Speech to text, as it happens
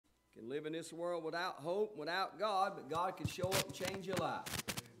can live in this world without hope, without God, but God can show up and change your life.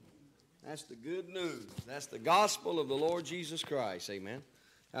 That's the good news. That's the gospel of the Lord Jesus Christ. Amen.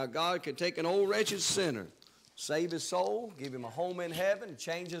 How God can take an old wretched sinner, save his soul, give him a home in heaven, and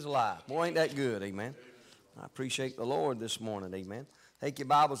change his life. Boy, ain't that good. Amen. I appreciate the Lord this morning. Amen. Take your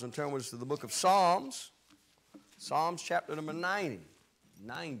Bibles and turn with us to the book of Psalms. Psalms chapter number 90.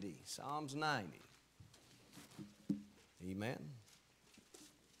 Psalms 90. Amen.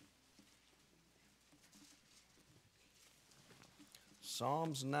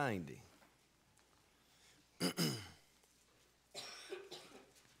 Psalms 90.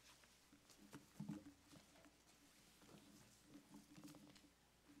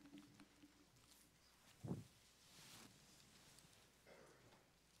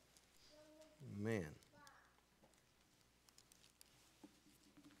 Amen.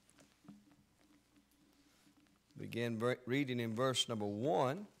 Begin reading in verse number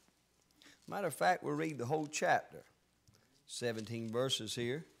 1. Matter of fact, we'll read the whole chapter. 17 verses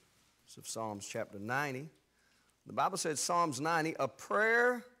here. It's of Psalms chapter 90. The Bible says Psalms 90, a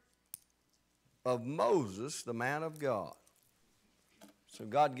prayer of Moses, the man of God. So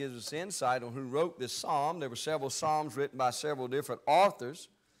God gives us insight on who wrote this psalm. There were several psalms written by several different authors.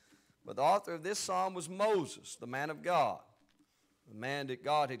 But the author of this psalm was Moses, the man of God. The man that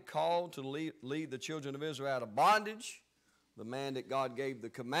God had called to lead the children of Israel out of bondage. The man that God gave the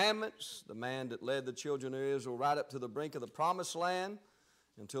commandments. The man that led the children of Israel right up to the brink of the promised land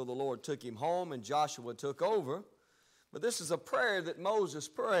until the Lord took him home and Joshua took over. But this is a prayer that Moses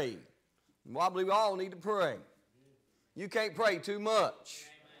prayed. And I believe we all need to pray. You can't pray too much.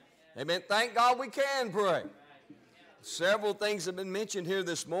 Amen. Thank God we can pray. Several things have been mentioned here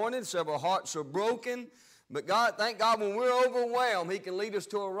this morning. Several hearts are broken. But God, thank God when we're overwhelmed, He can lead us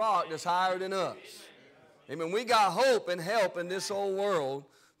to a rock that's higher than us. Amen. We got hope and help in this old world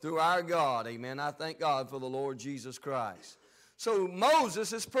through our God. Amen. I thank God for the Lord Jesus Christ. So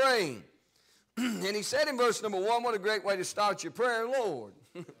Moses is praying. And he said in verse number 1, what a great way to start your prayer, Lord.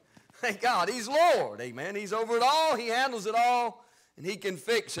 Thank God, He's Lord. Amen. He's over it all. He handles it all. And He can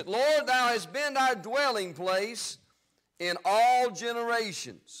fix it. Lord, Thou hast been our dwelling place in all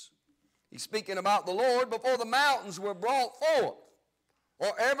generations. He's speaking about the Lord before the mountains were brought forth, or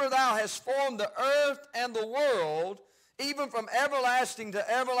ever Thou hast formed the earth and the world, even from everlasting to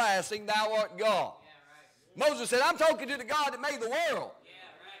everlasting, Thou art God. Yeah, right. Moses said, I'm talking to the God that made the world. Yeah,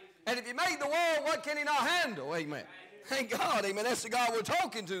 right. And if He made the world, what can He not handle? Amen. Right. Thank God. Amen. That's the God we're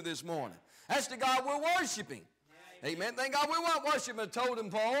talking to this morning. That's the God we're worshiping. Right. Amen. Thank God we're not worshiping a totem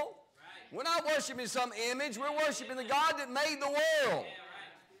pole. Right. We're not worshiping some image. We're worshiping the God that made the world. Yeah,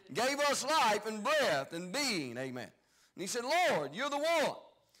 right. Gave us life and breath and being. Amen. And He said, Lord, You're the one.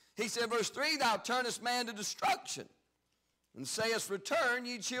 He said, verse 3, Thou turnest man to destruction, and sayest, Return,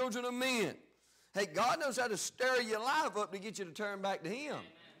 ye children of men. Hey, God knows how to stir your life up to get you to turn back to Him.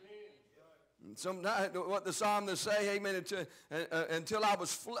 And sometimes, what the psalmists say, amen, until I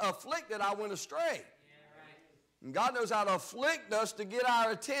was afflicted, I went astray. Yeah, right. And God knows how to afflict us to get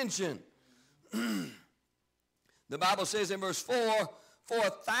our attention. The Bible says in verse 4, For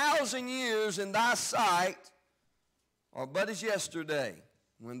 1,000 years in Thy sight are but as yesterday,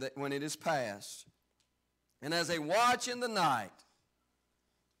 when it is past. And as they watch in the night,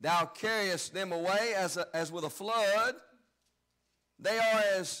 Thou carriest them away as with a flood. They are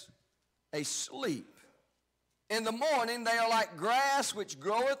as a sleep. In the morning they are like grass which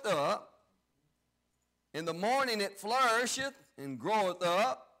groweth up. In the morning it flourisheth and groweth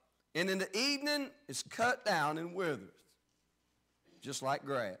up. And in the evening is cut down and withereth, just like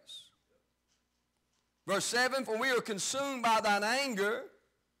grass. Verse 7, For we are consumed by Thine anger,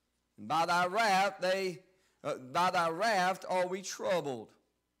 and by Thy wrath are we troubled.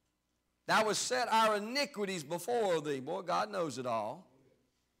 Thou hast set our iniquities before Thee. Boy, God knows it all.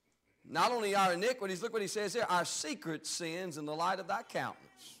 Not only our iniquities, look what He says here, our secret sins in the light of Thy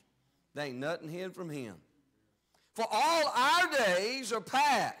countenance. There ain't nothing hid from Him. For all our days are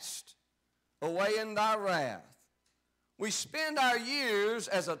past away in Thy wrath. We spend our years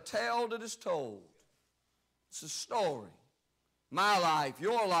as a tale that is told. It's a story. My life,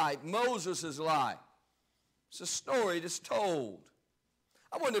 your life, Moses' life. It's a story that's told.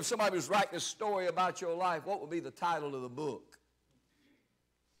 I wonder if somebody was writing a story about your life, what would be the title of the book?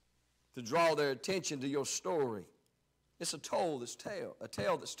 To draw their attention to your story. It's a tale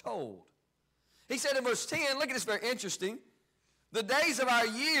that's told. He said in verse 10, look at this, very interesting. The days of our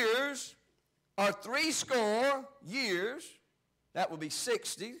years are 60 years. That would be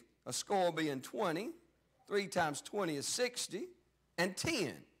 60. A score being 20. 3 times 20 is 60. And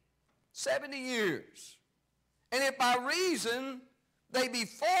 10. 70 years. And if by reason they be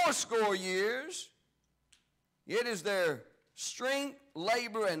fourscore years, yet is their strength,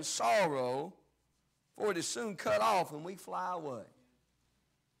 labor, and sorrow, for it is soon cut off and we fly away.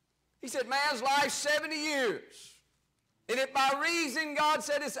 He said, man's life 70 years. And if by reason God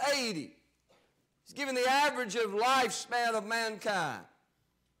said it's 80. He's given the average of lifespan of mankind.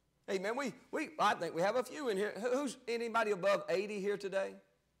 Hey, man, I think we have a few in here. Who's anybody above 80 here today?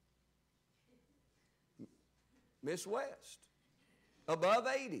 Miss West. Above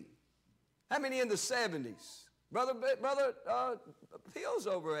 80. How many in the 70s? Brother Peel's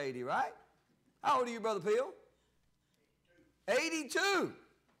over 80, right? How old are you, Brother Peel? 82.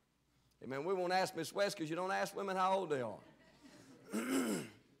 Hey, man, we won't ask Miss West because you don't ask women how old they are.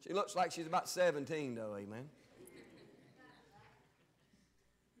 She looks like she's about 17, though, amen.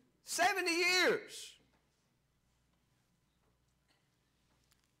 70 years.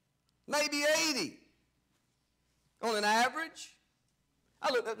 Maybe 80 on an average.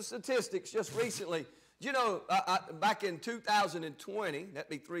 I looked at the statistics just recently. You know, back in 2020, that'd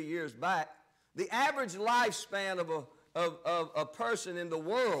be 3 years back, the average lifespan of a person in the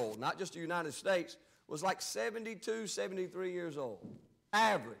world, not just the United States, was like 72, 73 years old.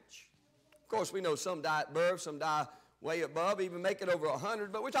 Average. Of course, we know some die at birth, some die way above, even make it over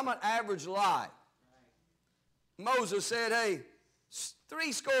 100, but we're talking about average life. Moses said, hey,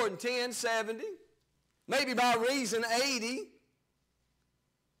 70, maybe by reason 80.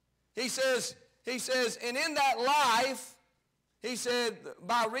 He says, and in that life, he said,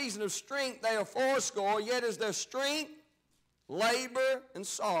 by reason of strength they are fourscore, yet is their strength, labor, and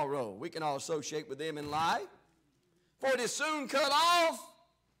sorrow. We can all associate with them in life. For it is soon cut off,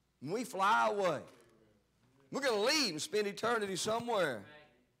 and we fly away. We're going to leave and spend eternity somewhere.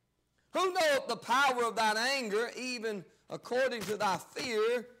 Who knoweth the power of thine anger, even according to thy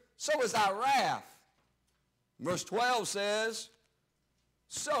fear, so is thy wrath. Verse 12 says,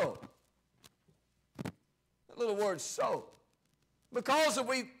 so. That little word, so. Because of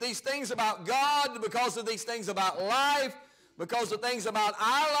these things about God, because of these things about life, because of things about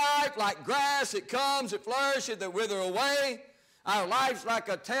our life, like grass, it comes, it flourishes, it wither away. Our life's like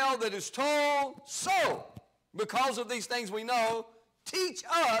a tale that is told. So, because of these things we know, teach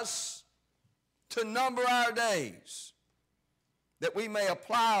us to number our days, that we may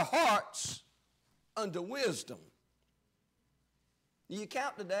apply our hearts unto wisdom. Do you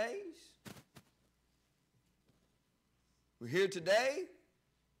count the days? We're here today.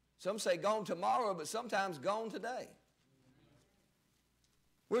 Some say gone tomorrow, but sometimes gone today.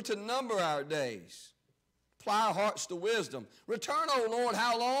 We're to number our days. Apply our hearts to wisdom. Return, O Lord,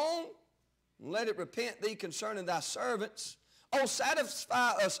 how long? And let it repent thee concerning thy servants. O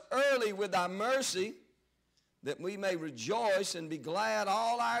satisfy us early with thy mercy, that we may rejoice and be glad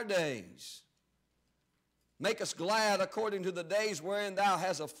all our days. Make us glad according to the days wherein thou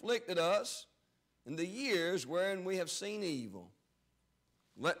hast afflicted us, and the years wherein we have seen evil.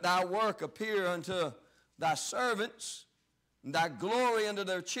 Let thy work appear unto thy servants, and thy glory unto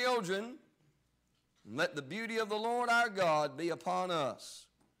their children, and let the beauty of the Lord our God be upon us.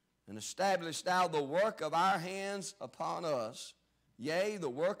 And establish thou the work of our hands upon us. Yea, the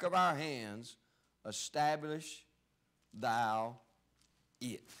work of our hands, establish thou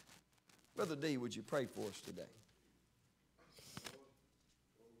it. Brother D, would you pray for us today?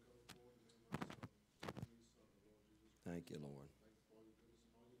 Thank you, Lord.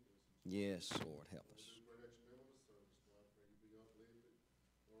 Yes, Lord, help us.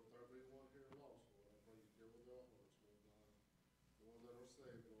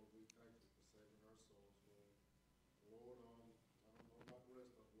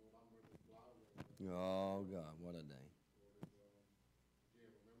 Oh, God, what a day.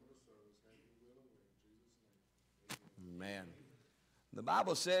 Amen. The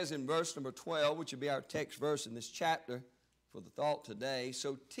Bible says in verse number 12, which will be our text verse in this chapter for the thought today,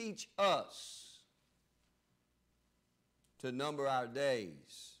 so teach us to number our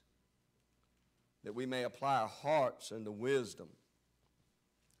days, that we may apply our hearts unto wisdom.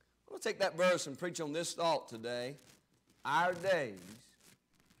 I'm going to take that verse and preach on this thought today. Our days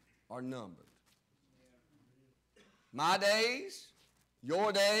are numbered. My days,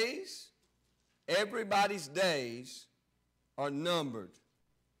 your days, everybody's days are numbered.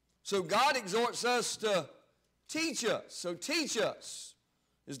 So God exhorts us to teach us. So teach us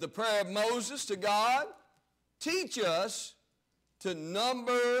is the prayer of Moses to God. Teach us to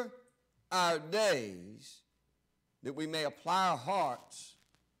number our days, that we may apply our hearts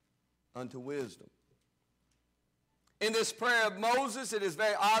unto wisdom. In this prayer of Moses, it is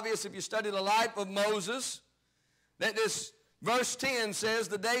very obvious if you study the life of Moses, that this verse 10 says,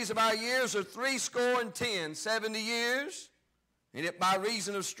 the days of our years are 70 years. And if by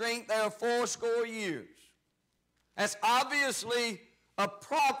reason of strength they are 80 years. That's obviously a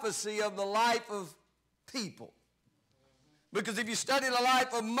prophecy of the life of people. Because if you study the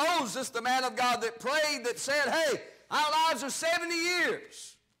life of Moses, the man of God that prayed, that said, hey, our lives are 70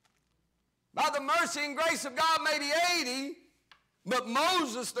 years. By the mercy and grace of God, maybe 80. But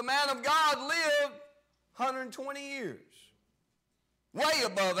Moses, the man of God, lived 120 years. Way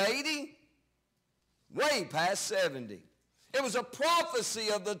above 80. Way past 70. It was a prophecy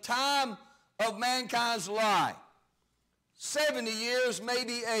of the time of mankind's life. 70 years,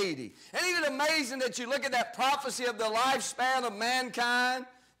 maybe 80. And even amazing that you look at that prophecy of the lifespan of mankind,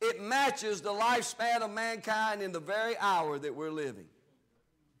 it matches the lifespan of mankind in the very hour that we're living.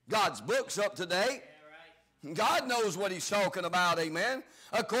 God's book's up to date. God knows what he's talking about, amen.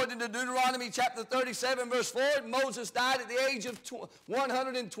 According to Deuteronomy chapter 37, verse 4, Moses died at the age of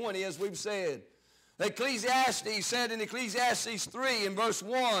 120, as we've said. Ecclesiastes said in Ecclesiastes 3 in verse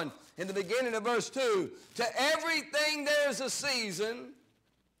 1, in the beginning of verse 2, to everything there is a season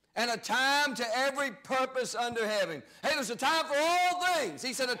and a time to every purpose under heaven. Hey, there's a time for all things.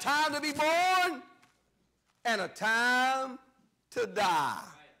 He said a time to be born and a time to die.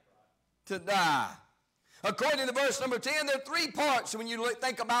 To die. According to verse number 10, there are 3 parts when you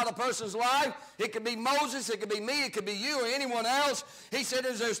think about a person's life. It could be Moses, it could be me, it could be you or anyone else. He said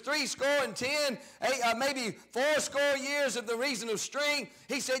there's 70, maybe 80 years of the reason of strength.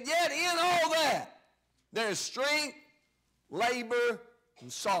 He said, yet in all that, there is strength, labor,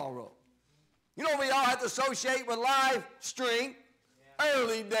 and sorrow. You know, we all have to associate with life strength.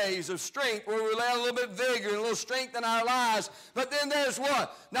 Early days of strength where we let a little bit vigor and a little strength in our lives. But then there's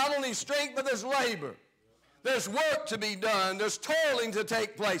what? Not only strength, but there's labor. There's work to be done. There's toiling to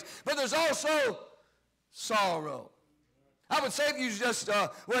take place. But there's also sorrow. I would say if you just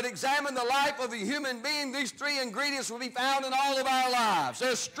would examine the life of a human being, these 3 ingredients will be found in all of our lives.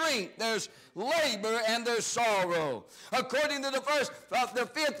 There's strength, there's labor, and there's sorrow. According to the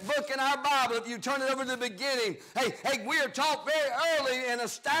 5th book in our Bible, if you turn it over to the beginning, we are taught very early and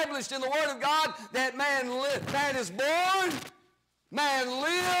established in the Word of God that man is born, man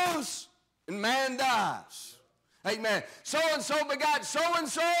lives, and man dies. Amen. So-and-so begot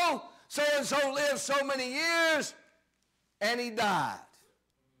so-and-so, so-and-so lived so many years, and he died.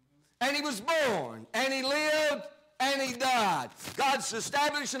 And he was born, and he lived, and he died. God's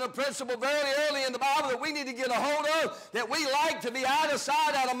establishing a principle very early in the Bible that we need to get a hold of, that we like to be out of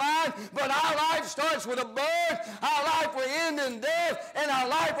sight, out of mind, but our life starts with a birth, our life will end in death, and our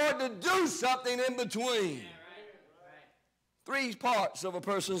life ought to do something in between. Yeah, right. 3 parts of a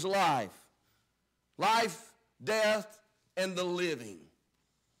person's life. Life, death, and the living.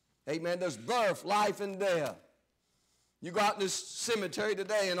 Amen. There's birth, life, and death. You go out in this cemetery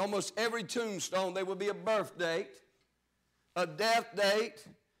today, and almost every tombstone, there will be a birth date, a death date,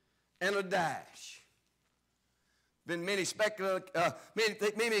 and a dash. Been many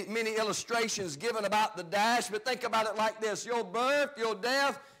illustrations given about the dash, but think about it like this. Your birth, your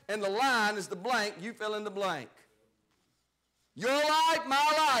death, and the line is the blank. You fill in the blank. Your life,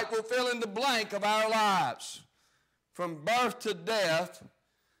 my life, will fill in the blank of our lives. From birth to death,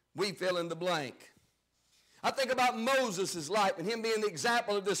 we fill in the blank. I think about Moses' life and him being the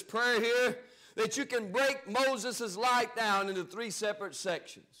example of this prayer here, that you can break Moses' life down into 3 separate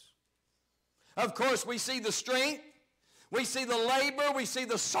sections. Of course, we see the strength, we see the labor, we see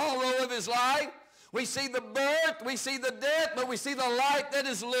the sorrow of his life, we see the birth, we see the death, but we see the life that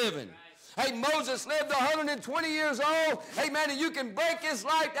is living. Hey, Moses lived 120 years old. Amen. And you can break his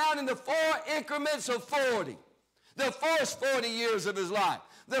life down into 4 increments of 40. The first 40 years of his life.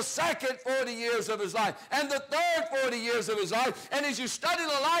 The second 40 years of his life, and the third 40 years of his life. And as you study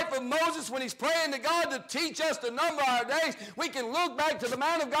the life of Moses when he's praying to God to teach us to number our days, we can look back to the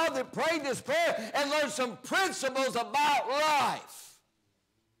man of God that prayed this prayer and learn some principles about life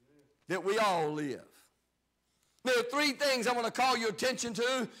that we all live. There are 3 things I want to call your attention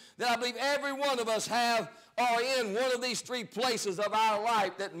to that I believe every one of us are in one of these 3 places of our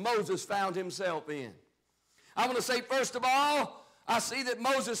life that Moses found himself in. I want to say, first of all, I see that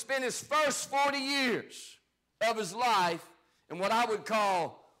Moses spent his first 40 years of his life in what I would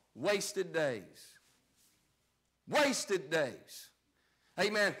call wasted days. Wasted days.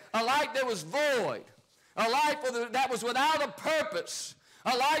 Amen. A life that was void. A life that was without a purpose.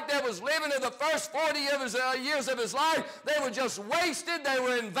 A life that was living in the first 40 years of his life. They were just wasted. They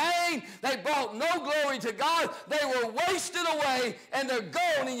were in vain. They brought no glory to God. They were wasted away, and they're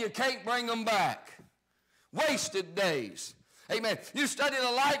gone, and you can't bring them back. Wasted days. Amen. You study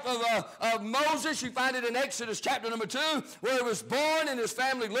the life of Moses. You find it in Exodus chapter number 2, where he was born and his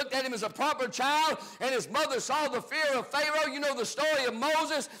family looked at him as a proper child, and his mother saw the fear of Pharaoh. You know the story of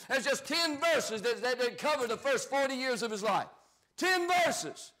Moses. There's just 10 verses that cover the first 40 years of his life. 10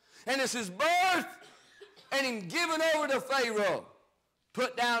 verses. And it's his birth and him given over to Pharaoh,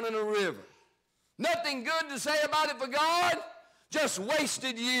 put down in a river. Nothing good to say about it for God, just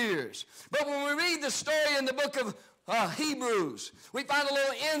wasted years. But when we read the story in the book of Hebrews, we find a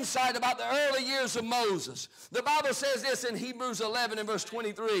little insight about the early years of Moses. The Bible says this in Hebrews 11 and verse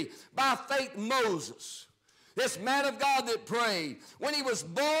 23. By faith Moses, this man of God that prayed, when he was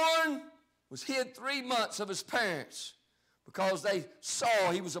born, was hid 3 months of his parents because they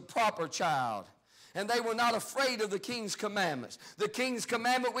saw he was a proper child. And they were not afraid of the king's commandments. The king's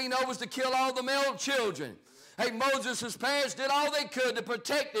commandment we know was to kill all the male children. Hey, Moses' parents did all they could to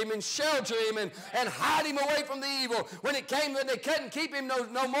protect him and shelter him and hide him away from the evil. When it came that they couldn't keep him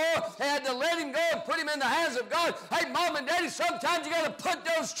no more, they had to let him go and put him in the hands of God. Hey, Mom and Daddy, sometimes you got to put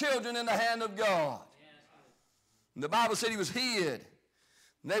those children in the hand of God. And the Bible said he was hid.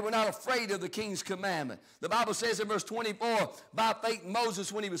 And they were not afraid of the king's commandment. The Bible says in verse 24, by faith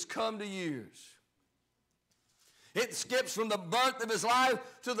Moses, when he was come to years. It skips from the birth of his life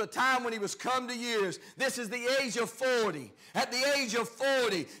to the time when he was come to years. This is the age of 40. At the age of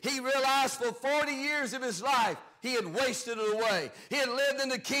 40, he realized for 40 years of his life, he had wasted it away. He had lived in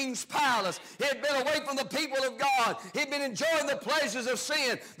the king's palace. He had been away from the people of God. He had been enjoying the pleasures of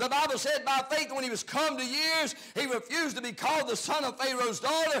sin. The Bible said by faith when he was come to years, he refused to be called the son of Pharaoh's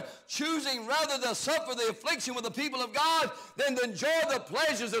daughter, choosing rather to suffer the affliction with the people of God than to enjoy the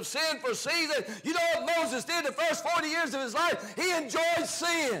pleasures of sin for a season. You know what Moses did the first 40 years of his life? He enjoyed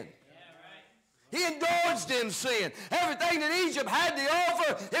sin. He indulged in sin. Everything that Egypt had to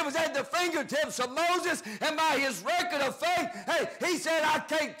offer, it was at the fingertips of Moses. And by his record of faith, hey, he said, I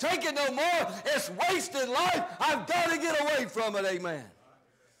can't take it no more. It's wasted life. I've got to get away from it. Amen.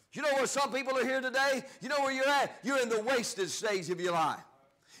 You know where some people are here today? You know where you're at? You're in the wasted stage of your life.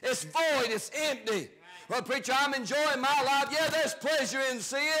 It's void. It's empty. Well, preacher, I'm enjoying my life. Yeah, there's pleasure in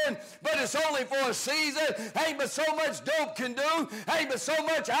sin, but it's only for a season. Ain't but so much dope can do. Ain't but so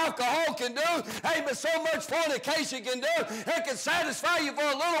much alcohol can do. Ain't but so much fornication can do. It can satisfy you for a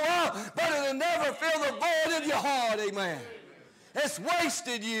little while, but it'll never fill the void in your heart. Amen. It's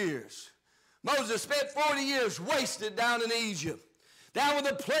wasted years. Moses spent 40 years wasted down in Egypt, down with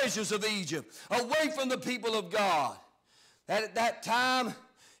the pleasures of Egypt, away from the people of God. At that time,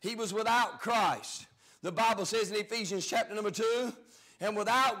 he was without Christ. The Bible says in Ephesians chapter number 2, and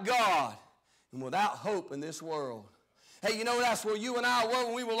without God and without hope in this world. Hey, you know that's where you and I were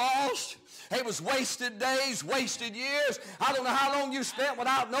when we were lost? It was wasted days, wasted years. I don't know how long you spent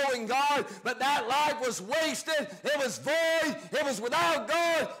without knowing God, but that life was wasted. It was void. It was without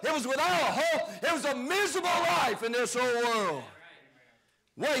God. It was without hope. It was a miserable life in this whole world.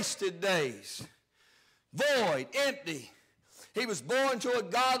 Wasted days. Void, empty. He was born to a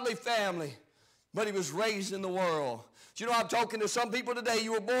godly family, but he was raised in the world. Do you know, I'm talking to some people today.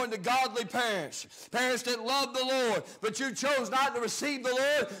 You were born to godly parents, parents that loved the Lord, but you chose not to receive the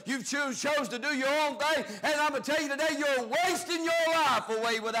Lord. You chose to do your own thing. And I'm going to tell you today, you're wasting your life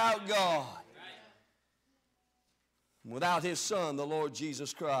away without God. Without his son, the Lord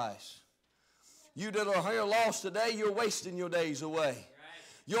Jesus Christ. You that are here lost today, you're wasting your days away.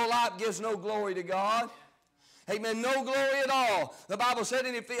 Your life gives no glory to God. Amen. No glory at all. The Bible said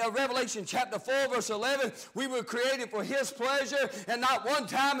in Revelation chapter 4, verse 11, we were created for his pleasure, and not one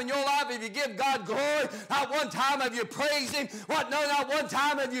time in your life have you give God glory. Not one time have you praised him. Not one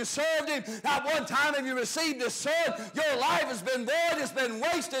time have you served him. Not one time have you received his son. Your life has been void. It's been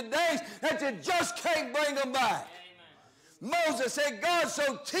wasted days that you just can't bring them back. Amen. Moses said, God,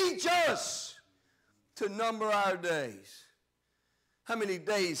 so teach us to number our days. How many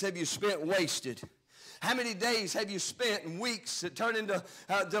days have you spent wasted? How many days have you spent in weeks that turn into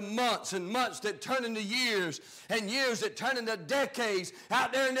months, and months that turn into years, and years that turn into decades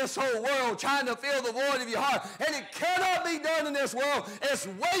out there in this whole world trying to fill the void of your heart? And it cannot be done in this world. It's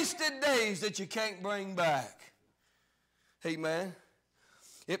wasted days that you can't bring back. Amen.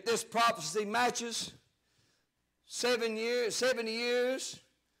 If this prophecy matches 70 years,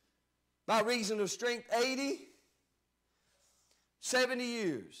 by reason of strength, 80, 70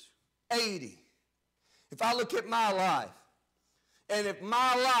 years, 80. If I look at my life, and if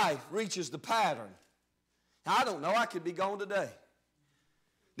my life reaches the pattern, I don't know, I could be gone today.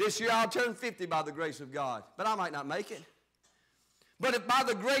 This year I'll turn 50 by the grace of God, but I might not make it. But if by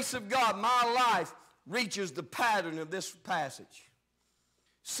the grace of God my life reaches the pattern of this passage,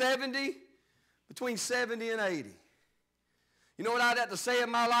 between 70 and 80, You know what I'd have to say in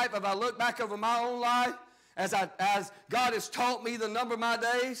my life if I look back over my own life as God has taught me the number of my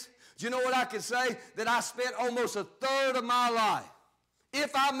days? Do you know what I could say? That I spent almost a third of my life, if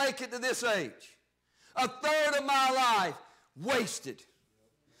I make it to this age, a third of my life wasted.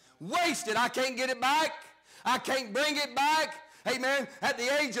 Wasted. I can't get it back. I can't bring it back. Amen. At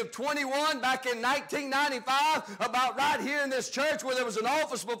the age of 21, back in 1995, about right here in this church where there was an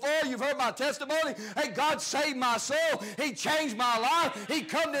office before, you've heard my testimony. Hey, God saved my soul. He changed my life. He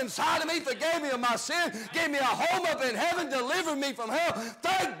come inside of me, forgave me of my sin, gave me a home up in heaven, delivered me from hell.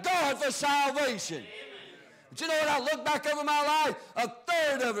 Thank God for salvation. But you know what? I look back over my life, a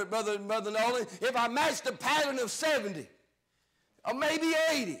third of it, Brother Nolan, if I matched the pattern of 70 or maybe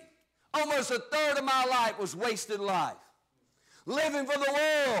 80, almost a third of my life was wasted life. Living for the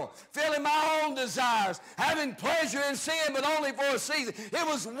world, feeling my own desires, having pleasure in sin, but only for a season. It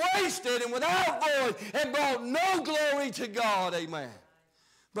was wasted and without void and brought no glory to God. Amen.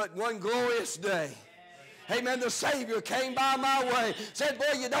 But one glorious day, amen, the Savior came by my way, said,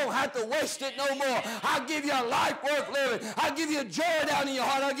 boy, you don't have to waste it no more. I'll give you a life worth living. I'll give you joy down in your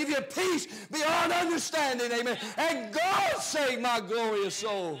heart. I'll give you peace beyond understanding. Amen. And God saved my glorious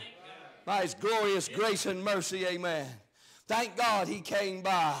soul by his glorious grace and mercy. Amen. Thank God he came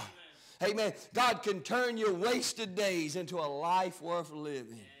by. Amen. God can turn your wasted days into a life worth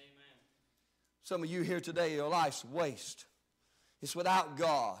living. Amen. Some of you here today, your life's waste. It's without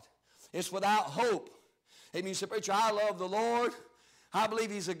God. It's without hope. Amen. You say, preacher, I love the Lord. I believe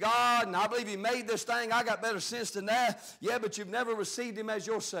he's a God, and I believe he made this thing. I got better sense than that. Yeah, but you've never received him as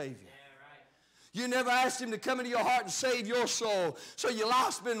your Savior. You never asked him to come into your heart and save your soul. So your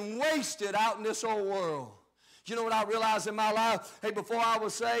life's been wasted out in this old world. You know what I realized in my life? Hey, before I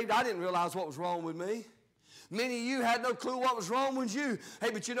was saved, I didn't realize what was wrong with me. Many of you had no clue what was wrong with you. Hey,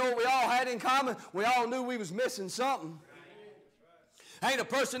 but you know what we all had in common? We all knew we was missing something. Ain't a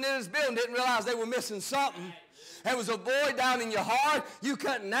person in this building didn't realize they were missing something. There was a void down in your heart. You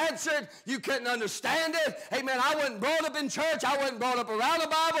couldn't answer it. You couldn't understand it. Amen. I wasn't brought up in church. I wasn't brought up around the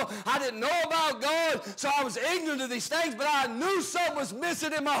Bible. I didn't know about God, so I was ignorant of these things, but I knew something was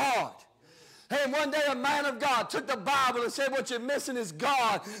missing in my heart. And one day a man of God took the Bible and said, what you're missing is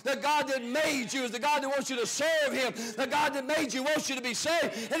God. The God that made you is the God that wants you to serve him. The God that made you wants you to be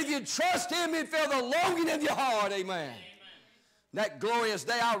saved. And if you trust him, he'll feel the longing of your heart. Amen. Amen. That glorious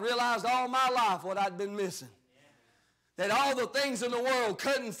day, I realized all my life what I'd been missing. That all the things in the world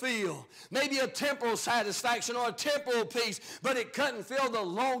couldn't feel. Maybe a temporal satisfaction or a temporal peace, but it couldn't fill the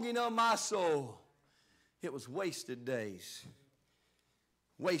longing of my soul. It was wasted days.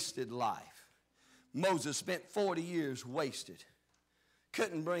 Wasted life. Moses spent 40 years wasted.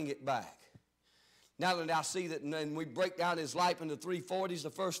 Couldn't bring it back. Now that I see that, and we break down his life into 3 40s, the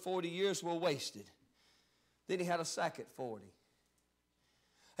first 40 years were wasted. Then he had a second 40.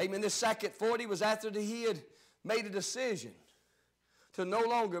 Amen. This second 40 was after he had made a decision to no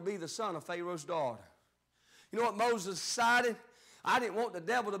longer be the son of Pharaoh's daughter. You know what Moses decided? I didn't want the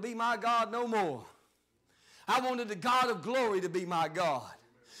devil to be my God no more. I wanted the God of glory to be my God.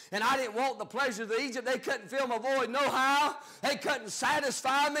 And I didn't want the pleasures of Egypt. They couldn't fill my void no how. They couldn't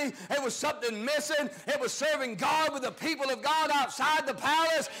satisfy me. It was something missing. It was serving God with the people of God outside the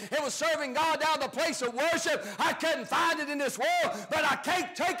palace. It was serving God down the place of worship. I couldn't find it in this world, but I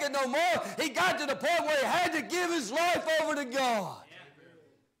can't take it no more. He got to the point where he had to give his life over to God.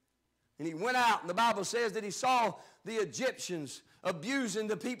 And he went out, and the Bible says that he saw the Egyptians abusing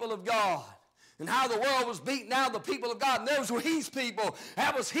the people of God. And how the world was beating down the people of God. And those were his people.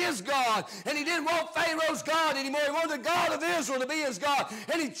 That was his God. And he didn't want Pharaoh's God anymore. He wanted the God of Israel to be his God.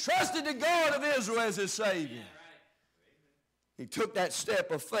 And he trusted the God of Israel as his Savior. He took that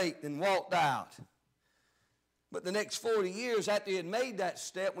step of faith and walked out. But the next 40 years after he had made that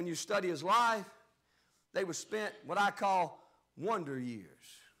step, when you study his life, they were spent what I call wonder years.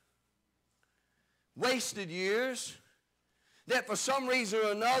 Wasted years that for some reason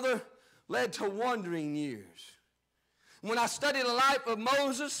or another led to wandering years. When I study the life of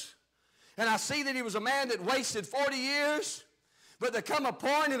Moses, and I see that he was a man that wasted 40 years, but there come a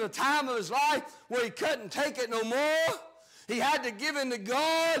point in a time of his life where he couldn't take it no more. He had to give in to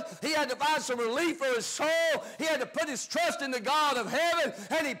God. He had to find some relief for his soul. He had to put his trust in the God of heaven,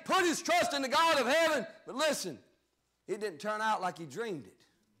 and he put his trust in the God of heaven. But listen, it didn't turn out like he dreamed it.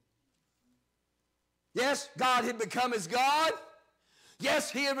 Yes, God had become his God.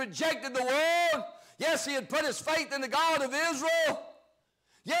 Yes, he had rejected the world. Yes, he had put his faith in the God of Israel.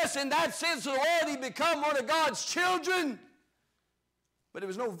 Yes, in that sense of the word, he'd become one of God's children. But there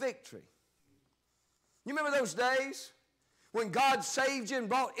was no victory. You remember those days when God saved you and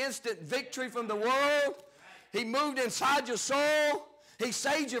brought instant victory from the world? He moved inside your soul. He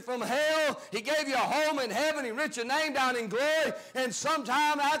saved you from hell. He gave you a home in heaven. He writ your name down in glory. And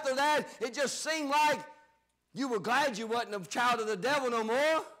sometime after that, it just seemed like you were glad you wasn't a child of the devil no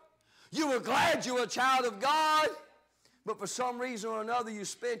more. You were glad you were a child of God. But for some reason or another, you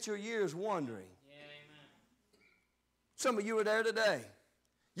spent your years wondering. Yeah, amen. Some of you are there today.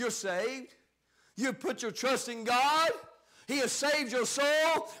 You're saved. You put your trust in God. He has saved your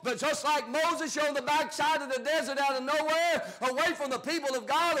soul, but just like Moses, you're on the backside of the desert out of nowhere, away from the people of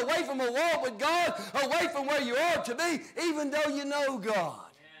God, away from a walk with God, away from where you ought to be, even though you know God.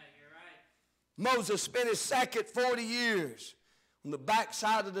 Yeah, you're right. Moses spent his second 40 years on the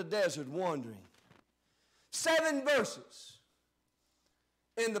backside of the desert wandering. 7 verses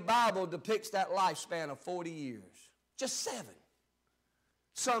in the Bible depicts that lifespan of 40 years. Just 7.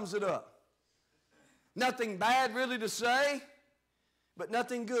 Sums it up. Nothing bad really to say, but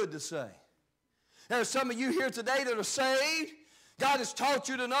nothing good to say. There are some of you here today that are saved. God has taught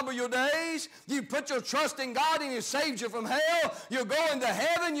you to number your days. You put your trust in God and He saved you from hell. You're going to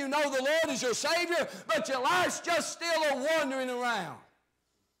heaven. You know the Lord is your Savior, but your life's just still a wandering around.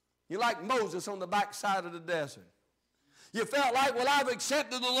 You're like Moses on the backside of the desert. You felt like, well, I've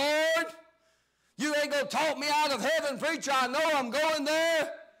accepted the Lord. You ain't going to talk me out of heaven, preacher. I know I'm going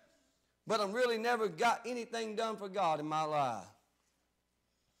there. But I'm really never got anything done for God in my life.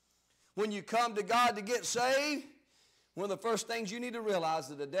 When you come to God to get saved, one of the first things you need to realize is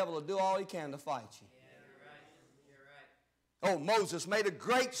that the devil will do all he can to fight you. Yeah, you're right. Oh, Moses made a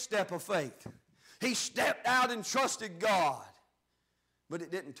great step of faith. He stepped out and trusted God. But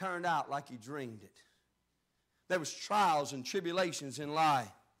it didn't turn out like he dreamed it. There was trials and tribulations in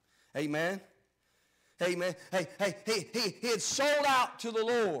life. Amen. Amen. He had sold out to the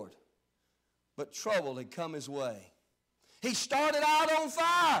Lord. But trouble had come his way. He started out on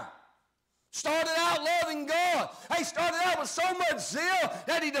fire. Started out loving God. He started out with so much zeal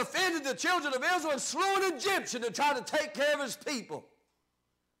that he defended the children of Israel and slew an Egyptian to try to take care of his people.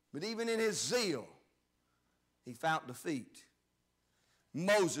 But even in his zeal, he found defeat.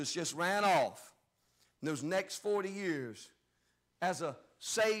 Moses just ran off in those next 40 years as a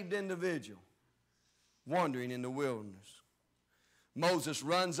saved individual wandering in the wilderness. Moses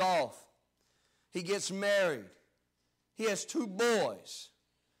runs off. He gets married. He has 2 boys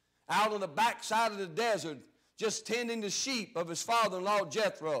out on the backside of the desert just tending the sheep of his father-in-law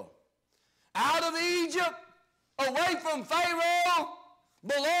Jethro. Out of Egypt, away from Pharaoh,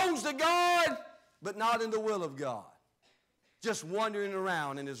 belongs to God, but not in the will of God. Just wandering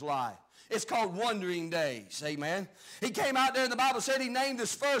around in his life. It's called wandering days, amen. He came out there and the Bible said he named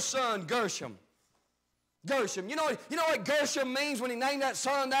his first son Gershom. Gershom. You know what Gershom means when he named that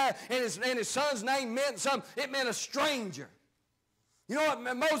son there, and his son's name meant something? It meant a stranger. You know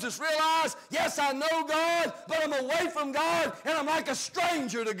what Moses realized? Yes, I know God, but I'm away from God, and I'm like a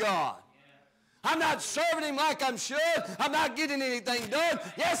stranger to God. I'm not serving Him like I should. I'm not getting anything done.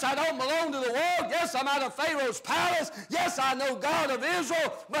 Yes, I don't belong to the world. Yes, I'm out of Pharaoh's palace. Yes, I know God of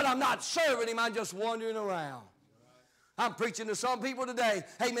Israel, but I'm not serving Him. I'm just wandering around. I'm preaching to some people today.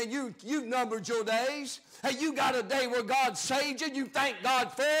 Hey, man, you've numbered your days. Hey, you got a day where God saved you. You thank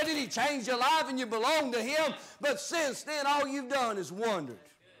God for it. He changed your life and you belong to Him. But since then, all you've done is wandered.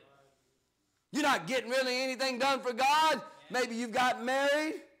 You're not getting really anything done for God. Maybe you've got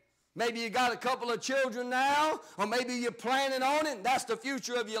married. Maybe you got a couple of children now. Or maybe you're planning on it, and that's the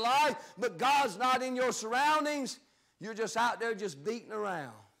future of your life. But God's not in your surroundings. You're just out there just beating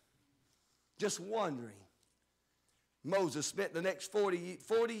around. Just wandering. Moses spent the next 40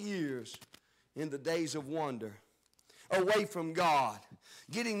 years in the days of wonder, away from God,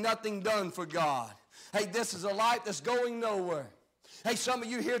 getting nothing done for God. Hey, this is a life that's going nowhere. Hey, some of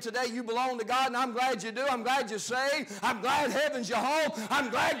you here today, you belong to God, and I'm glad you do. I'm glad you're saved. I'm glad heaven's your home.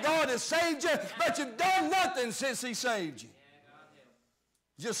 I'm glad God has saved you, but you've done nothing since He saved you.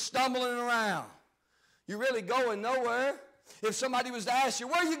 Just stumbling around. You're really going nowhere. If somebody was to ask you,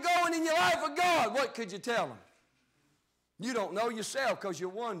 where are you going in your life with God? What could you tell them? You don't know yourself because you're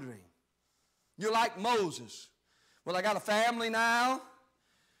wondering. You're like Moses. Well, I got a family now.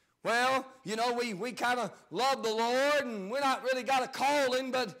 Well, you know, we kind of love the Lord and we're not really got a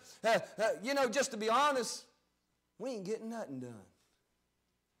calling, but, just to be honest, we ain't getting nothing done.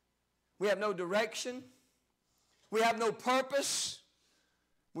 We have no direction. We have no purpose.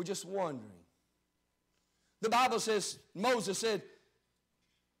 We're just wandering. The Bible says, Moses said,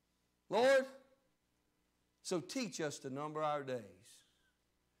 Lord, so teach us to number our days,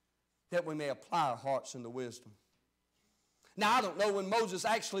 that we may apply our hearts into wisdom. Now, I don't know when Moses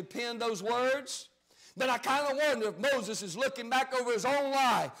actually penned those words, But I kind of wonder if Moses is looking back over his own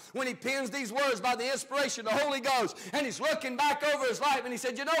life when he pens these words by the inspiration of the Holy Ghost, and he's looking back over his life and he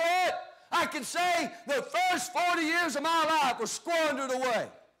said, you know what? I can say the first 40 years of my life were squandered away.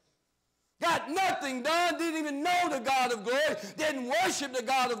 Got nothing done, didn't even know the God of glory, didn't worship the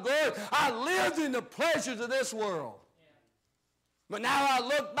God of glory. I lived in the pleasures of this world. But now I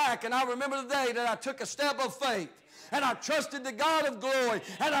look back and I remember the day that I took a step of faith and I trusted the God of glory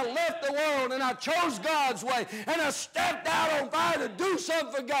and I left the world and I chose God's way and I stepped out on fire to do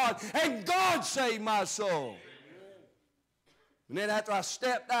something for God, and God saved my soul. And then after I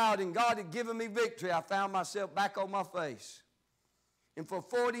stepped out and God had given me victory, I found myself back on my face. And for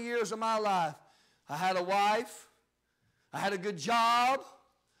 40 years of my life, I had a wife, I had a good job,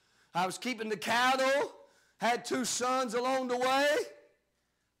 I was keeping the cattle, had 2 sons along the way,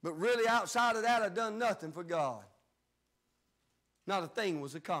 but really outside of that, I'd done nothing for God. Not a thing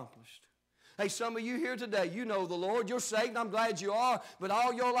was accomplished. Hey, some of you here today, you know the Lord, you're saved, I'm glad you are, but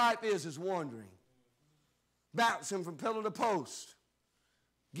all your life is wandering. Bouncing from pillar to post,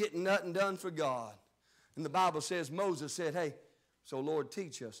 getting nothing done for God. And the Bible says, Moses said, hey, so Lord,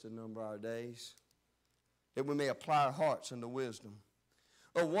 teach us to number our days, that we may apply our hearts unto wisdom.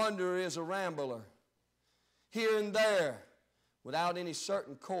 A wanderer is a rambler, here and there, without any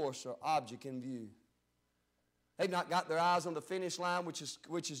certain course or object in view. They've not got their eyes on the finish line, which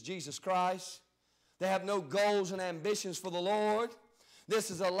is Jesus Christ. They have no goals and ambitions for the Lord.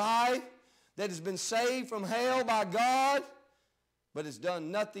 This is a life that has been saved from hell by God, but has done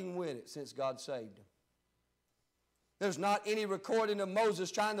nothing with it since God saved him. There's not any recording of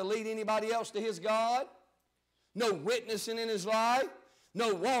Moses trying to lead anybody else to his God. No witnessing in his life.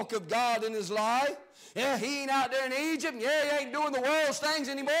 No walk of God in his life. Yeah, he ain't out there in Egypt. Yeah, he ain't doing the world's things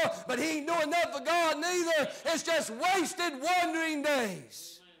anymore, but he ain't doing nothing for God neither. It's just wasted wandering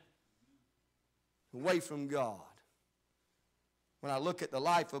days away from God. When I look at the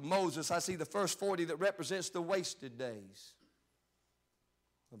life of Moses, I see the first 40 that represents the wasted days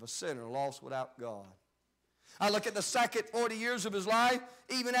of a sinner lost without God. I look at the second 40 years of his life,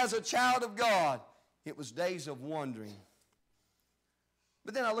 even as a child of God, it was days of wandering.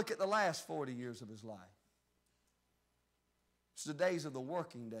 But then I look at the last 40 years of his life. It's the days of the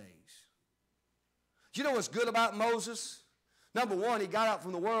working days. Do you know what's good about Moses? Number one, he got out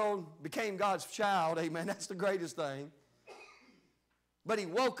from the world, became God's child. Amen. That's the greatest thing. But he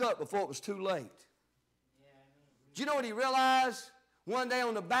woke up before it was too late. Do you know what he realized one day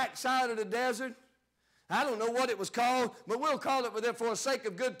on the backside of the desert? I don't know what it was called, but we'll call it for the sake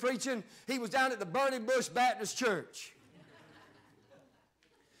of good preaching. He was down at the Burning Bush Baptist Church.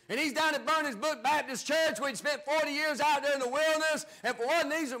 And he's down at Burning Bush Baptist Church where he'd spent 40 years out there in the wilderness, and for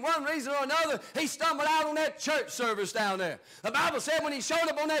one reason or another, he stumbled out on that church service down there. The Bible said when he showed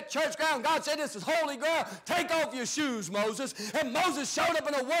up on that church ground, God said, this is holy ground. Take off your shoes, Moses. And Moses showed up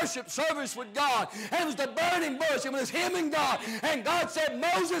in a worship service with God. And it was the burning bush. It was him and God. And God said,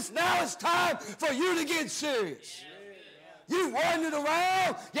 Moses, now it's time for you to get serious. You wandered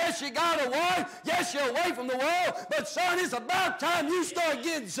around. Yes, you got a wife. Yes, you're away from the world. But son, it's about time you start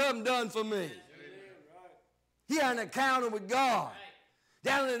getting something done for me. He had an encounter with God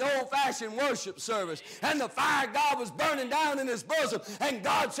down in an old-fashioned worship service. And the fire of God was burning down in his bosom. And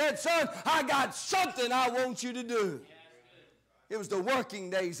God said, son, I got something I want you to do. It was the working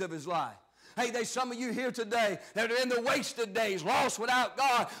days of his life. Hey, there's some of you here today that are in the wasted days, lost without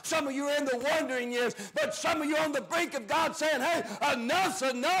God. Some of you are in the wandering years, but some of you are on the brink of God saying, hey, enough's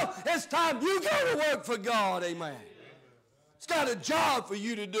enough. It's time you go to work for God, amen. It's got a job for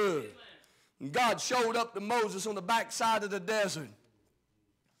you to do. And God showed up to Moses on the backside of the desert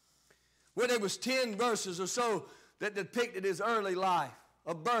where there was 10 verses or so that depicted his early life,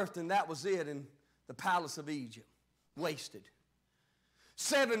 a birth, and that was it in the palace of Egypt, wasted.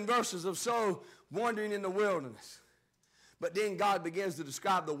 7 verses of so wandering in the wilderness. But then God begins to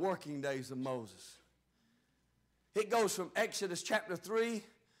describe the working days of Moses. It goes from Exodus chapter 3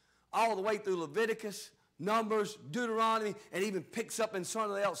 all the way through Leviticus, Numbers, Deuteronomy, and even picks up in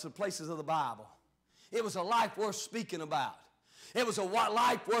some else the places of the Bible. It was a life worth speaking about. It was a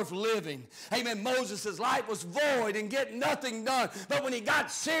life worth living. Amen. Moses' life was void and getting nothing done. But when he got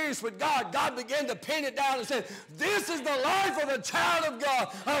serious with God, God began to pin it down and said, this is the life of a child of God,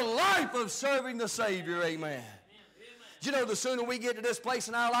 a life of serving the Savior. Amen. You know, the sooner we get to this place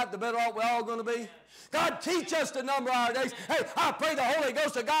in our life, the better off we're all going to be. God, teach us to number our days. Hey, I pray the Holy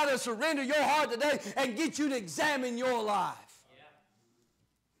Ghost of God will surrender your heart today and get you to examine your life.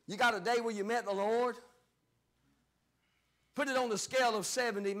 You got a day where you met the Lord? Put it on the scale of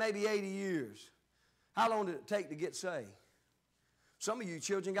 70, maybe 80 years. How long did it take to get saved? Some of you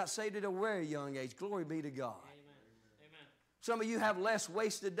children got saved at a very young age. Glory be to God. Amen. Some of you have less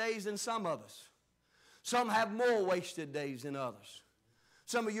wasted days than some of us. Some have more wasted days than others.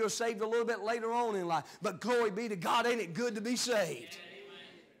 Some of you are saved a little bit later on in life. But glory be to God, ain't it good to be saved?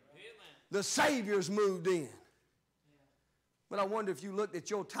 The Savior's moved in. But I wonder if you looked at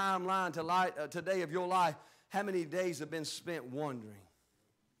your timeline today of your life, how many days have been spent wondering?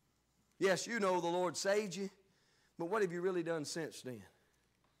 Yes, you know the Lord saved you, but what have you really done since then?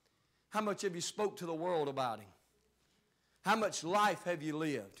 How much have you spoke to the world about Him? How much life have you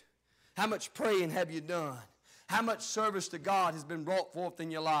lived? How much praying have you done? How much service to God has been brought forth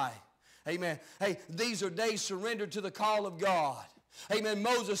in your life? Amen. Hey, these are days surrendered to the call of God. Amen.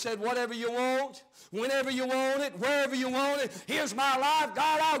 Moses said, whatever you want, whenever you want it, wherever you want it, here's my life.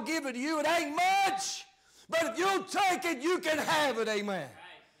 God, I'll give it to you. It ain't much, but if you'll take it, you can have it. Amen.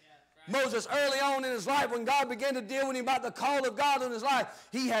 Right. Moses, early on in his life, when God began to deal with him about the call of God in his life,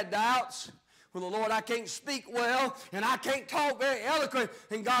 he had doubts. Well, the Lord, I can't speak well, and I can't talk very eloquent.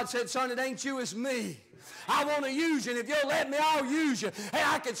 And God said, son, it ain't you, it's me. I want to use you, and if you'll let me, I'll use you. Hey,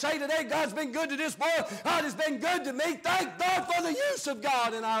 I can say today, God's been good to this boy. God has been good to me. Thank God for the use of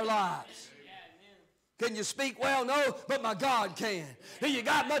God in our lives. Can you speak well? No, but my God can. Do you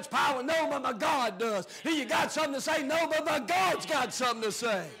got much power? No, but my God does. Do you got something to say? No, but my God's got something to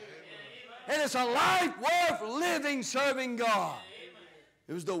say. And it's a life worth living serving God.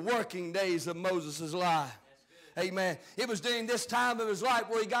 It was the working days of Moses' life. Amen. It was during this time of his life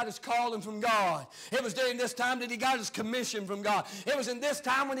where he got his calling from God. It was during this time that he got his commission from God. It was in this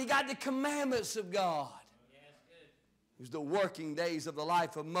time when he got the commandments of God. It was the working days of the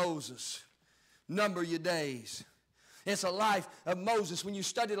life of Moses. Number your days. It's a life of Moses. When you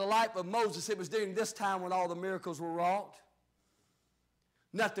study the life of Moses, it was during this time when all the miracles were wrought.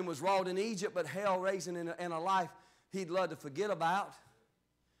 Nothing was wrought in Egypt but hell raising in a life he'd love to forget about.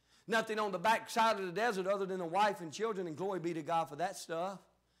 Nothing on the backside of the desert other than a wife and children, and glory be to God for that stuff.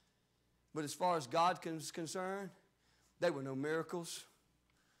 But as far as God is concerned, there were no miracles.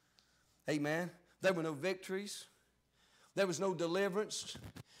 Amen. There were no victories. There was no deliverance.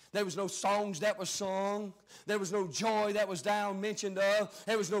 There was no songs that were sung. There was no joy that was down mentioned of.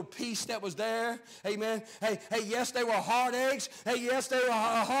 There was no peace that was there. Amen. Hey, yes, there were heartaches. Hey, yes, there were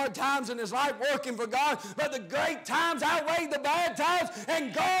hard times in his life working for God. But the great times outweighed the bad times,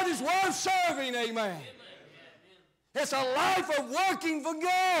 and God is worth serving. Amen. It's a life of working for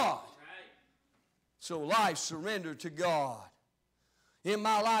God. So life surrendered to God. In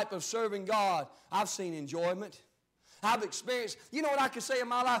my life of serving God, I've seen enjoyment. I've experienced, you know what I can say in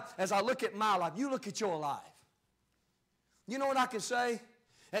my life? As I look at my life, you look at your life. You know what I can say?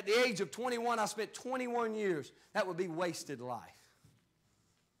 At the age of 21, I spent 21 years. That would be wasted life.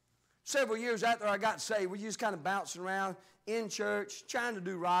 Several years after I got saved, we just kind of bouncing around in church, trying to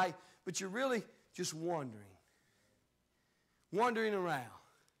do right, but you're really just wandering around.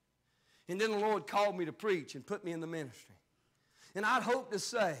 And then the Lord called me to preach and put me in the ministry. And I'd hope to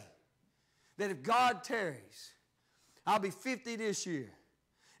say that if God tarries, I'll be 50 this year,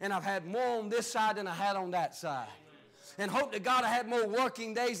 and I've had more on this side than I had on that side. And hope to God I had more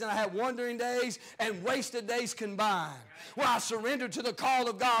working days than I had wandering days and wasted days combined. Where I surrendered to the call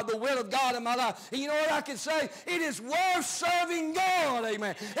of God, the will of God in my life. And you know what I can say? It is worth serving God,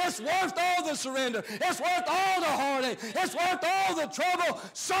 amen. It's worth all the surrender. It's worth all the heartache. It's worth all the trouble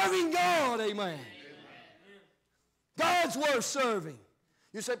serving God, amen. God's worth serving.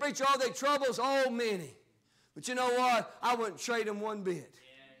 You say, preacher, are they troubles? Oh, many. But you know what? I wouldn't trade them one bit.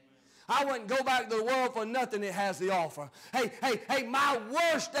 I wouldn't go back to the world for nothing it has to offer. Hey, my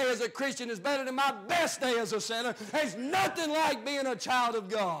worst day as a Christian is better than my best day as a sinner. There's nothing like being a child of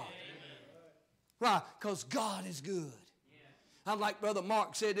God. Why? Because God is good. I'm like Brother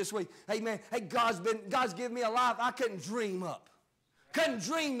Mark said this week. Hey, man, God's given me a life I couldn't dream up. Couldn't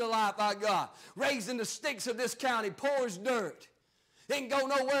dream the life I got. Raised in the sticks of this county, poor as dirt. Didn't go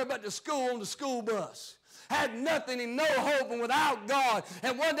nowhere but to school on the school bus. Had nothing and no hope and without God.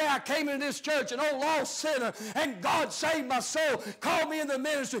 And one day I came into this church, an old lost sinner, and God saved my soul, called me in the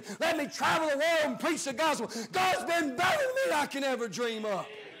ministry, let me travel the world and preach the gospel. God's been better to me than I can ever dream up.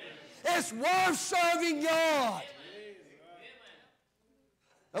 It's worth serving God.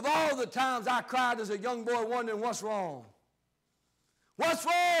 Of all the times I cried as a young boy wondering what's wrong. What's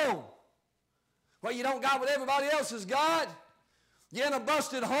wrong? Well, you don't got what everybody else has got. You're in a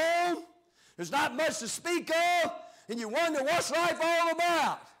busted home. There's not much to speak of, and you wonder what's life all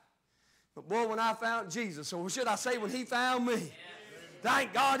about. But boy, when I found Jesus, or should I say when he found me,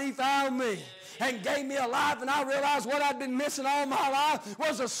 thank God he found me. and gave me a life, and I realized what I'd been missing all my life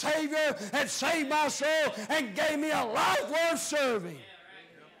was a Savior that saved my soul and gave me a life worth serving.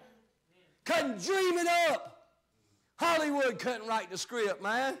 Couldn't dream it up. Hollywood couldn't write the script,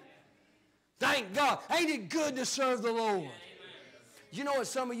 man. Thank God. Ain't it good to serve the Lord? You know what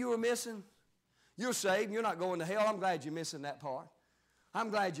some of you are missing? You're saved. You're not going to hell. I'm glad you're missing that part. I'm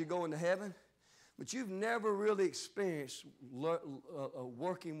glad you're going to heaven. But you've never really experienced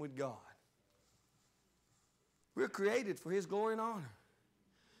working with God. We're created for His glory and honor.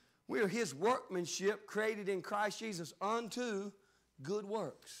 We are His workmanship created in Christ Jesus unto good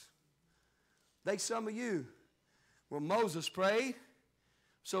works. Some of you, where Moses prayed,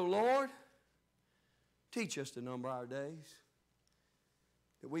 so Lord, teach us to number our days,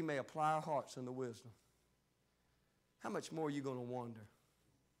 that we may apply our hearts unto wisdom. How much more are you going to wonder?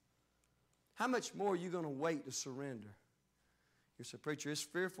 How much more are you going to wait to surrender? You say, preacher, it's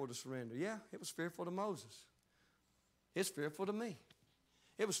fearful to surrender. Yeah, it was fearful to Moses. It's fearful to me.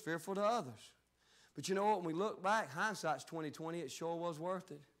 It was fearful to others. But you know what? When we look back, hindsight's 20/20, it sure was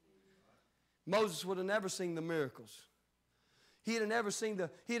worth it. Moses would have never seen the miracles. He had never seen the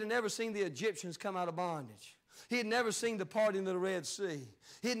Egyptians come out of bondage. He had never seen the parting of the Red Sea.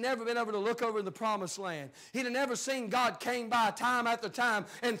 He had never been able to look over in the Promised Land. He had never seen God came by time after time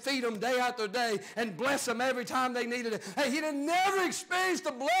and feed them day after day and bless them every time they needed it. Hey, he'd have never experienced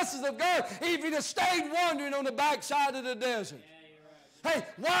the blessings of God if he'd have stayed wandering on the backside of the desert. Hey,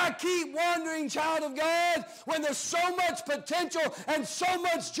 why keep wandering, child of God, when there's so much potential and so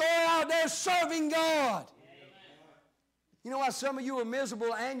much joy out there serving God? You know why some of you are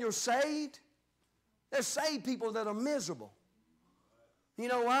miserable and you're saved? There's saved people that are miserable. You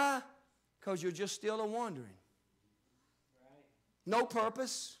know why? Because you're just still a wandering. No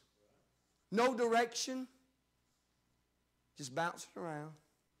purpose, no direction, just bouncing around,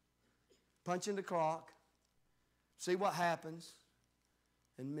 punching the clock, see what happens,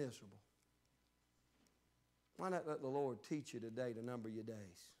 and miserable. Why not let the Lord teach you today to number your days?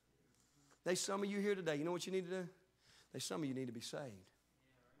 There's some of you here today, you know what you need to do? There's some of you need to be saved.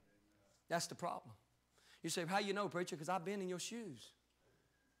 That's the problem. You say, how you know, preacher? Because I've been in your shoes.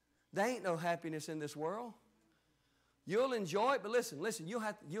 There ain't no happiness in this world. You'll enjoy it, but listen, you'll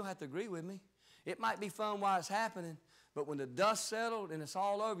have to agree with me. It might be fun while it's happening, but when the dust settled and it's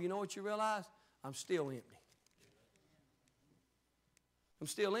all over, you know what you realize? I'm still empty. I'm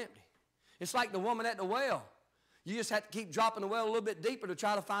still empty. It's like the woman at the well. You just have to keep dropping the well a little bit deeper to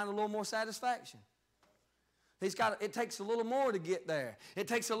try to find a little more satisfaction. It takes a little more to get there. It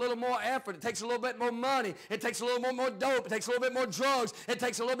takes a little more effort. It takes a little bit more money. It takes a little more dope. It takes a little bit more drugs. It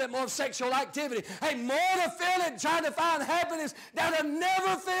takes a little bit more sexual activity. Hey, more to feel it, trying to find happiness that'll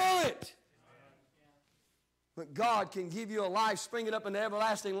never feel it. But God can give you a life, spring it up into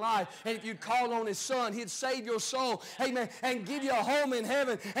everlasting life. And if you'd call on His Son, He'd save your soul, amen, and give you a home in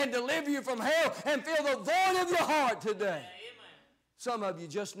heaven and deliver you from hell and fill the void of your heart today. Some of you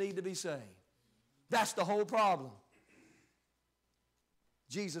just need to be saved. That's the whole problem.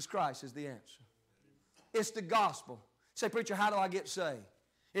 Jesus Christ is the answer. It's the gospel. Say, preacher, how do I get saved?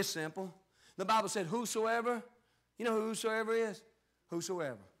 It's simple. The Bible said, whosoever, you know who whosoever is?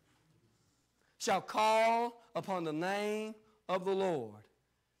 Whosoever shall call upon the name of the Lord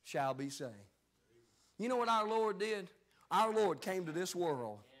shall be saved. You know what our Lord did? Our Lord came to this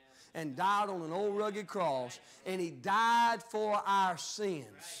world and died on an old rugged cross, and He died for our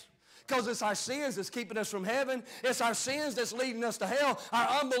sins. Because it's our sins that's keeping us from heaven. It's our sins that's leading us to hell,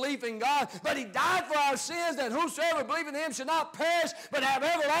 our unbelief in God. But He died for our sins, that whosoever believes in Him should not perish, but have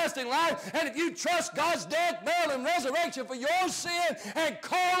everlasting life. And if you trust God's death, burial, and resurrection for your sin and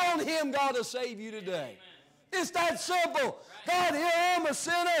call on Him, God will save you today. It's that simple. God, here I am, a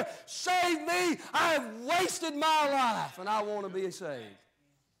sinner. Save me. I've wasted my life, and I want to be saved.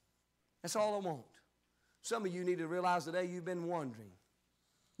 That's all I want. Some of you need to realize today you've been wandering.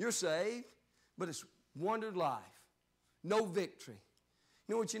 You're saved, but it's wandered life. No victory.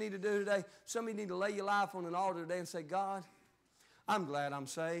 You know what you need to do today? Some of you need to lay your life on an altar today and say, God, I'm glad I'm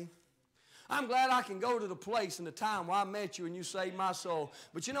saved. I'm glad I can go to the place and the time where I met you and you saved my soul.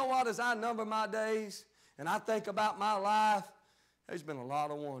 But you know what? As I number my days and I think about my life, there's been a lot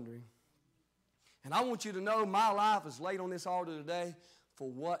of wandering. And I want you to know my life is laid on this altar today for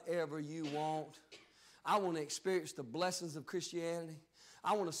whatever you want. I want to experience the blessings of Christianity.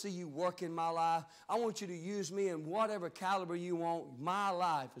 I want to see you work in my life. I want you to use me in whatever caliber you want. My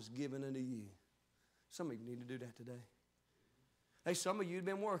life is given unto you. Some of you need to do that today. Hey, some of you have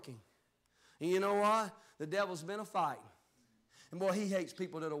been working. And you know what? The devil's been a fighting. And boy, He hates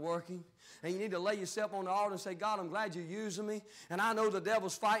people that are working. And you need to lay yourself on the altar and say, God, I'm glad you're using me. And I know the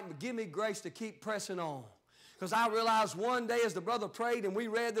devil's fighting, but give me grace to keep pressing on. Because I realized one day as the brother prayed and we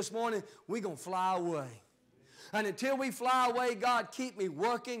read this morning, we're going to fly away. And until we fly away, God, keep me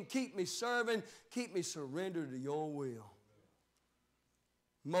working, keep me serving, keep me surrendered to your will.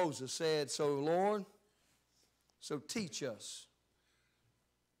 Moses said, so Lord, so teach us.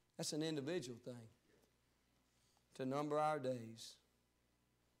 That's an individual thing. To number our days,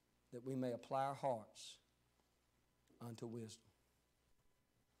 that we may apply our hearts unto wisdom.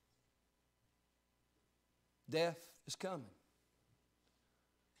 Death is coming.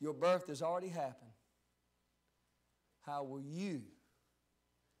 Your birth has already happened. How will you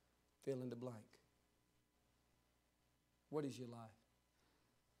fill in the blank? What is your life?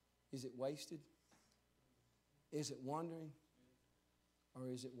 Is it wasted? Is it wandering? Or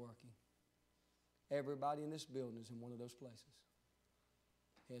is it working? Everybody in this building is in one of those places.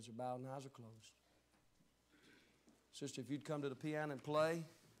 Heads are bowed and eyes are closed. Sister, if you'd come to the piano and play.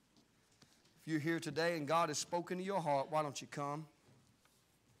 If you're here today and God has spoken to your heart, why don't you come?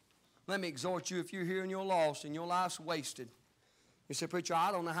 Let me exhort you, if you're here and you're lost and your life's wasted. You say, preacher,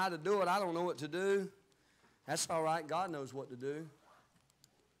 I don't know how to do it. I don't know what to do. That's all right. God knows what to do.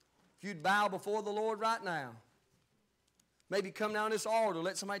 If you'd bow before the Lord right now, maybe come down this altar.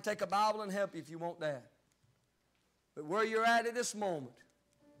 Let somebody take a Bible and help you if you want that. But where you're at this moment,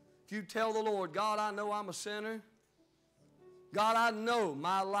 if you tell the Lord, God, I know I'm a sinner. God, I know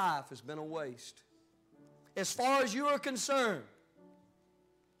my life has been a waste. As far as you are concerned,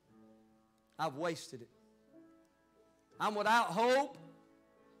 I've wasted it. I'm without hope.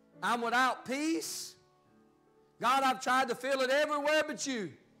 I'm without peace. God, I've tried to fill it everywhere but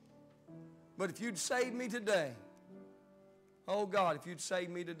you. But if you'd save me today, oh God, if you'd save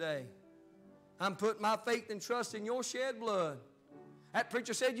me today, I'm putting my faith and trust in your shed blood. That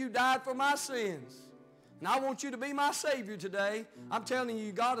preacher said you died for my sins. And I want you to be my Savior today. I'm telling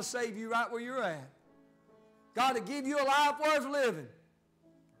you, God will save you right where you're at. God will give you a life worth living.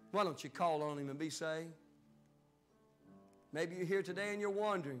 Why don't you call on Him and be saved? Maybe you're here today and you're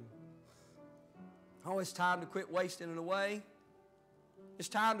wondering, oh, it's time to quit wasting it away. It's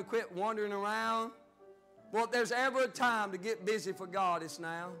time to quit wandering around. Well, if there's ever a time to get busy for God, it's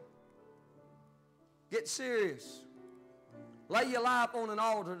now. Get serious. Lay your life on an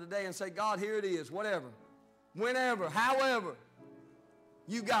altar today and say, God, here it is, whatever, whenever, however,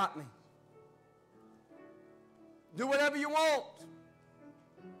 you got me. Do whatever you want.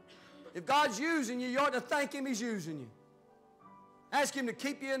 If God's using you, you ought to thank Him He's using you. Ask Him to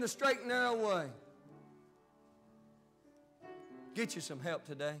keep you in the straight and narrow way. Get you some help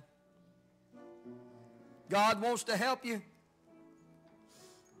today. God wants to help you.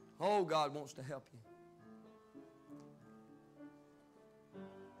 Oh, God wants to help you.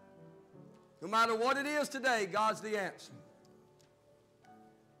 No matter what it is today, God's the answer.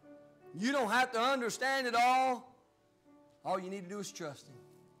 You don't have to understand it all. All you need to do is trust Him.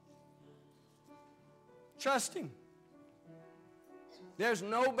 Trust Him. There's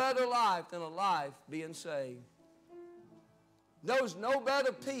no better life than a life being saved. There's no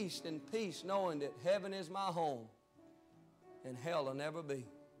better peace than peace knowing that heaven is my home and hell will never be.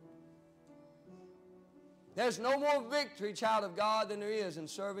 There's no more victory, child of God, than there is in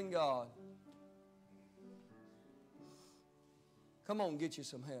serving God. Come on, get you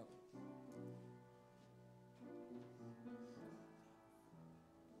some help.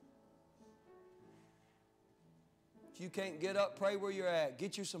 If you can't get up, pray where you're at.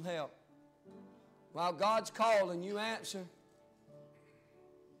 Get you some help. While God's calling, you answer.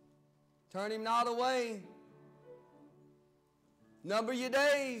 Turn Him not away. Number your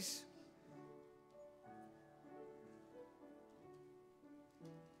days.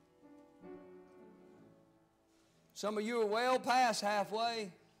 Some of you are well past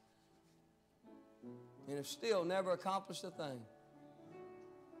halfway and have still never accomplished a thing.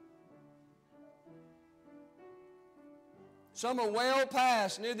 Some are well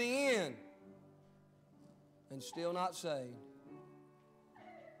past near the end and still not saved.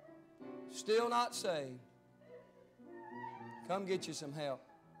 Still not saved. Come get you some help.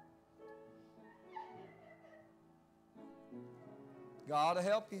 God will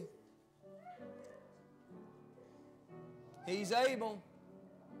help you. He's able.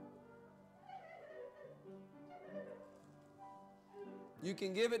 You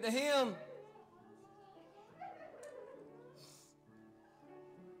can give it to Him.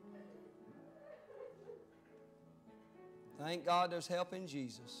 Thank God there's help in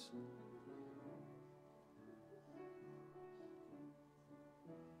Jesus.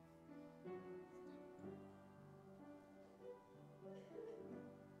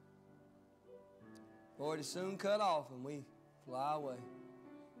 For it is soon cut off and we fly away.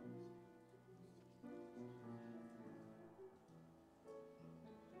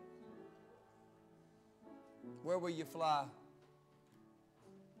 Where will you fly?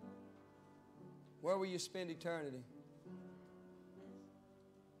 Where will you spend eternity?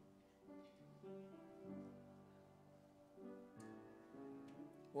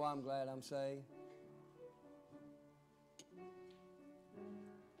 Well, I'm glad I'm saved.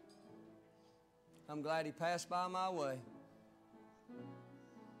 I'm glad He passed by my way.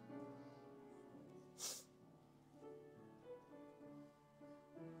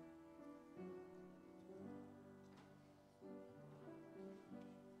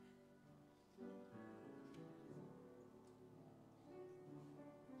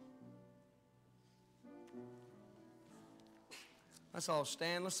 Let's all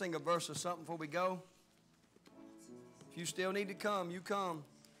stand. Let's sing a verse or something before we go. If you still need to come, you come.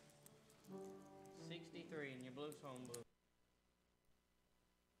 63 in your blue song book.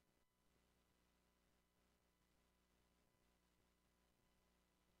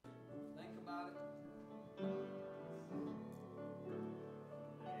 Think about it.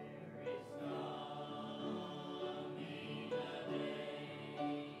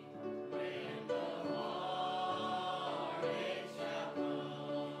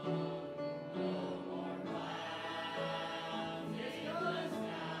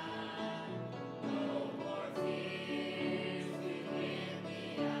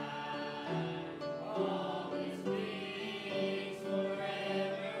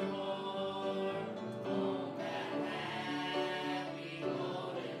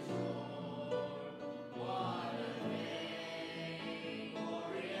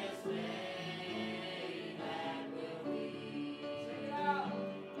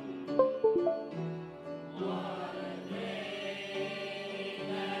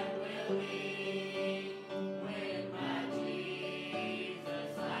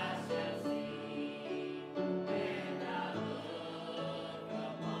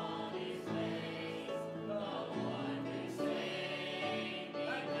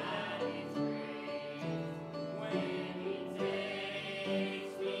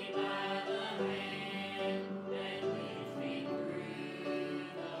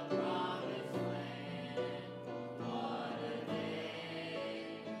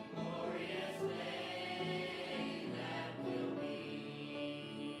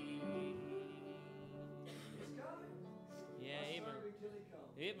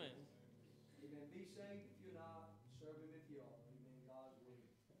 Amen. Amen. Be saved if you're not. Serve Him if you are. Amen. God's will.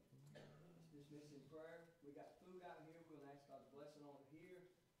 Let's dismiss in prayer. We got food out here. We're going to ask God's blessing on it here.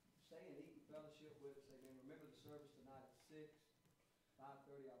 Stay and eat and fellowship with us. Amen. Remember the service tonight at 6,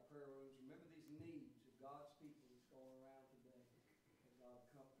 5:30, our prayer rooms. Remember these needs of God's people that's going around today. May God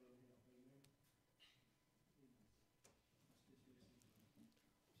comfort and help. Amen. Let's dismiss in prayer.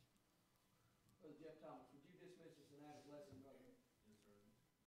 Brother Jeff Thomas.